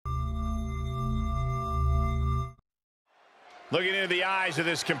Looking into the eyes of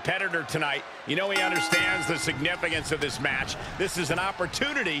this competitor tonight, you know he understands the significance of this match. This is an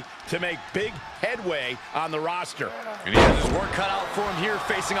opportunity to make big headway on the roster. And he has his work cut out for him here,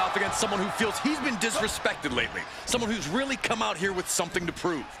 facing off against someone who feels he's been disrespected lately. Someone who's really come out here with something to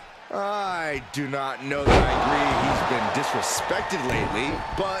prove. I do not know that I agree he's been disrespected lately,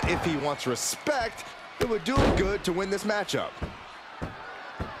 but if he wants respect, it would do him good to win this matchup.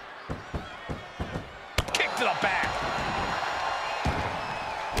 Kick to the back.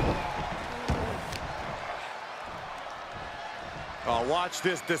 Oh, watch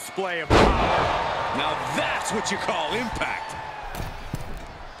this display of power. Now that's what you call impact.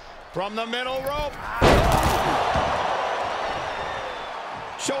 From the middle rope.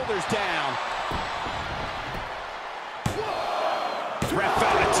 Shoulders down. Ref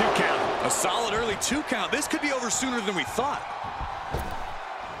found a 2 count. A solid early 2 count. This could be over sooner than we thought.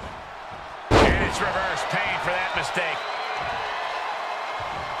 And it's reverse pain for that mistake.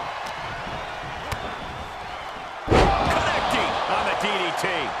 Connecting on the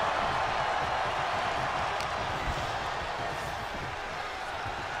DDT.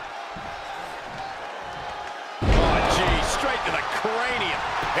 Straight to the cranium.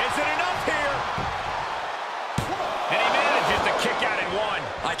 Is it enough here? And he manages to kick out in 1.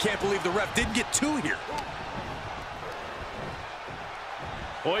 I can't believe the ref didn't get 2 here.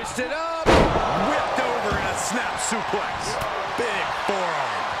 Hoisted up. Whipped over in a snap suplex. Big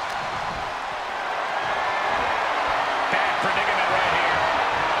forearm. Bad predicament right here.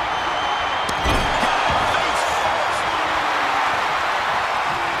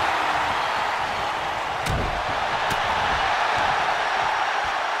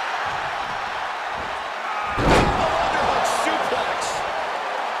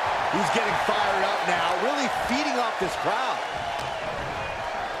 He's getting fired up now, really feeding off this crowd.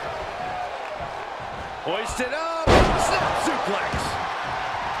 Hoisted up. Snap suplex.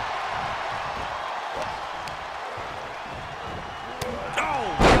 Oh,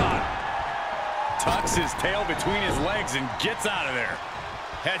 God. Tucks his tail between his legs and gets out of there.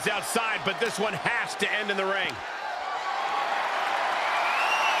 Heads outside, but this one has to end in the ring.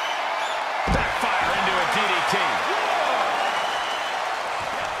 Backfire into a DDT.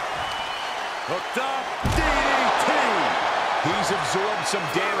 Hooked up, DDT. He's absorbed some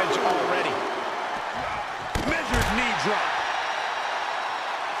damage already. Measured knee drop.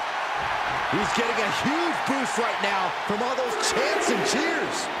 He's getting a huge boost right now from all those chants and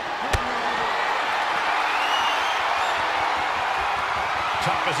cheers.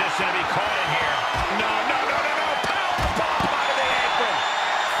 Tough position to be caught in here. No. Power bomb out of the apron.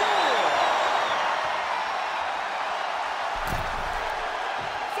 4.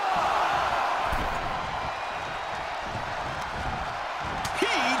 5.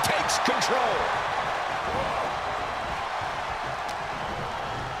 He takes control.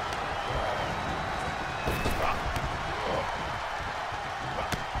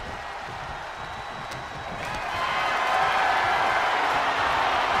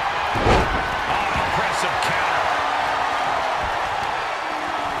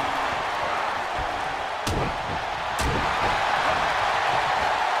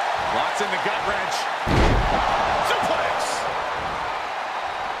 In the gut wrench. Suplex.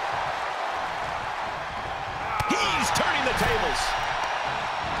 He's turning the tables.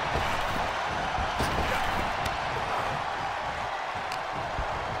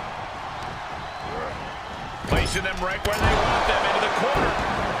 Placing them right where they want them, into the corner.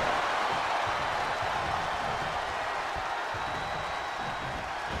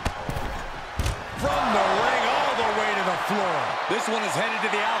 From the ring all the way to the floor. This one is headed to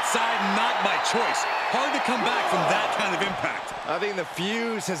the outside, not by choice. Hard to come back from that kind of impact. I think the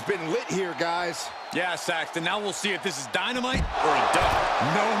fuse has been lit here, guys. Yeah, Saxton, now we'll see if this is dynamite or a dud.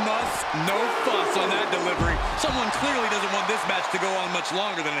 No muss, no fuss on that delivery. Someone clearly doesn't want this match to go on much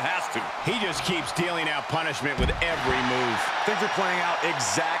longer than it has to. He just keeps dealing out punishment with every move. Things are playing out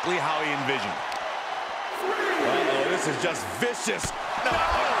exactly how he envisioned. Uh-oh, this is just vicious. No,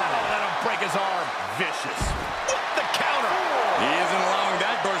 let him break his arm. Vicious. What the counter? He isn't allowing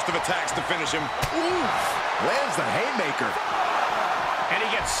that burst of attacks to finish him. Oof, lands the haymaker. And he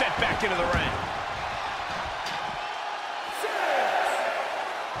gets set back into the ring.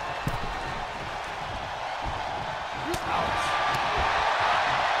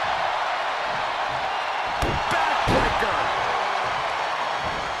 Backbreaker.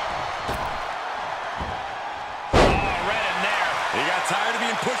 Oh, right in there. He got tired of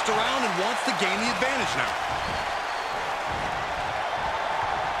being pushed around and wants to gain the advantage now.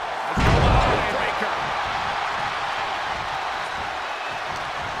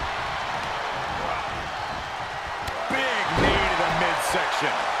 Big knee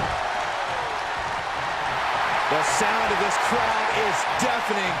submission. The sound of this crowd is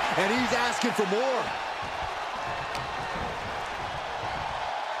deafening, and he's asking for more.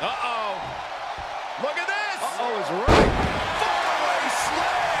 Uh-oh. Look at this. Uh-oh is right. Fallaway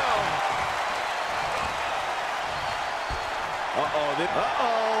slam.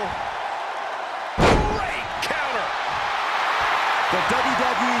 Uh-oh. Great counter. The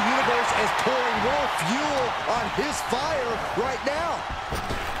WWE Universe is pouring more fuel on his fire right now.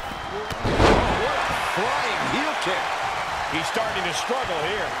 What a flying heel kick. He's starting to struggle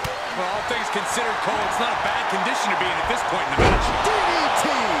here. Well, all things considered, Cole, it's not a bad condition to be in at this point in the match. DDT.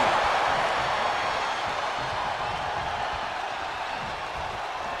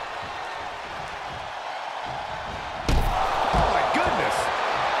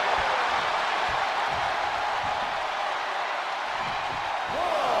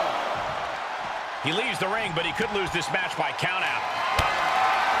 He leaves the ring, but he could lose this match by countout.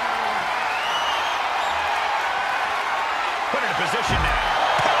 Put in a position now.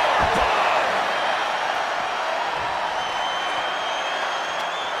 Powerbomb!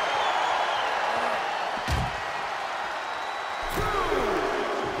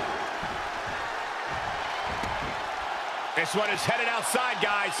 This one is headed outside,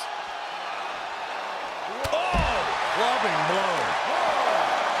 guys. Oh! Clubbing blow.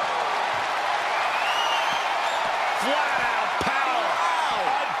 Flat-out power. Wow.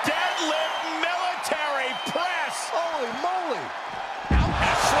 A deadlift military press. Holy moly. And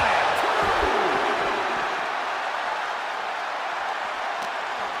a slam.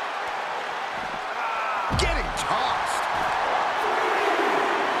 Getting tossed.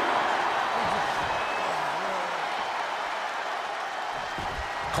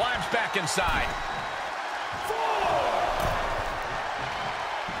 Climbs back inside.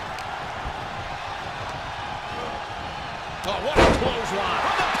 Oh, what a clothesline.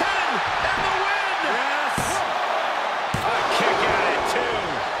 On the pin and the win. Yes. A kick at it, too.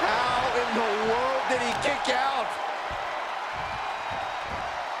 How in the world did he kick out?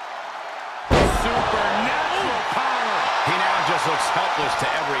 Supernatural power. He now just looks helpless to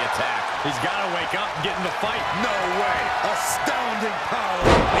every attack. He's got to wake up and get in the fight. No way. Astounding power.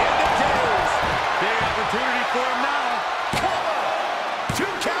 In the cage. Big opportunity for him now. Cover. 2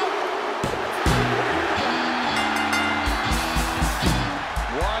 count.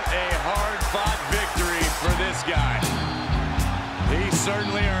 What a hard-fought victory for this guy. He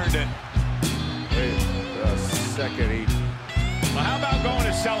certainly earned it. Wait a second. Well, how about going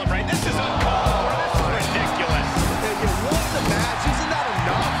to celebrate? This is uncalled for. This is ridiculous. You won the match. Isn't that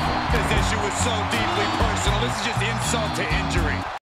enough? This issue was so deeply personal. This is just insult to injury.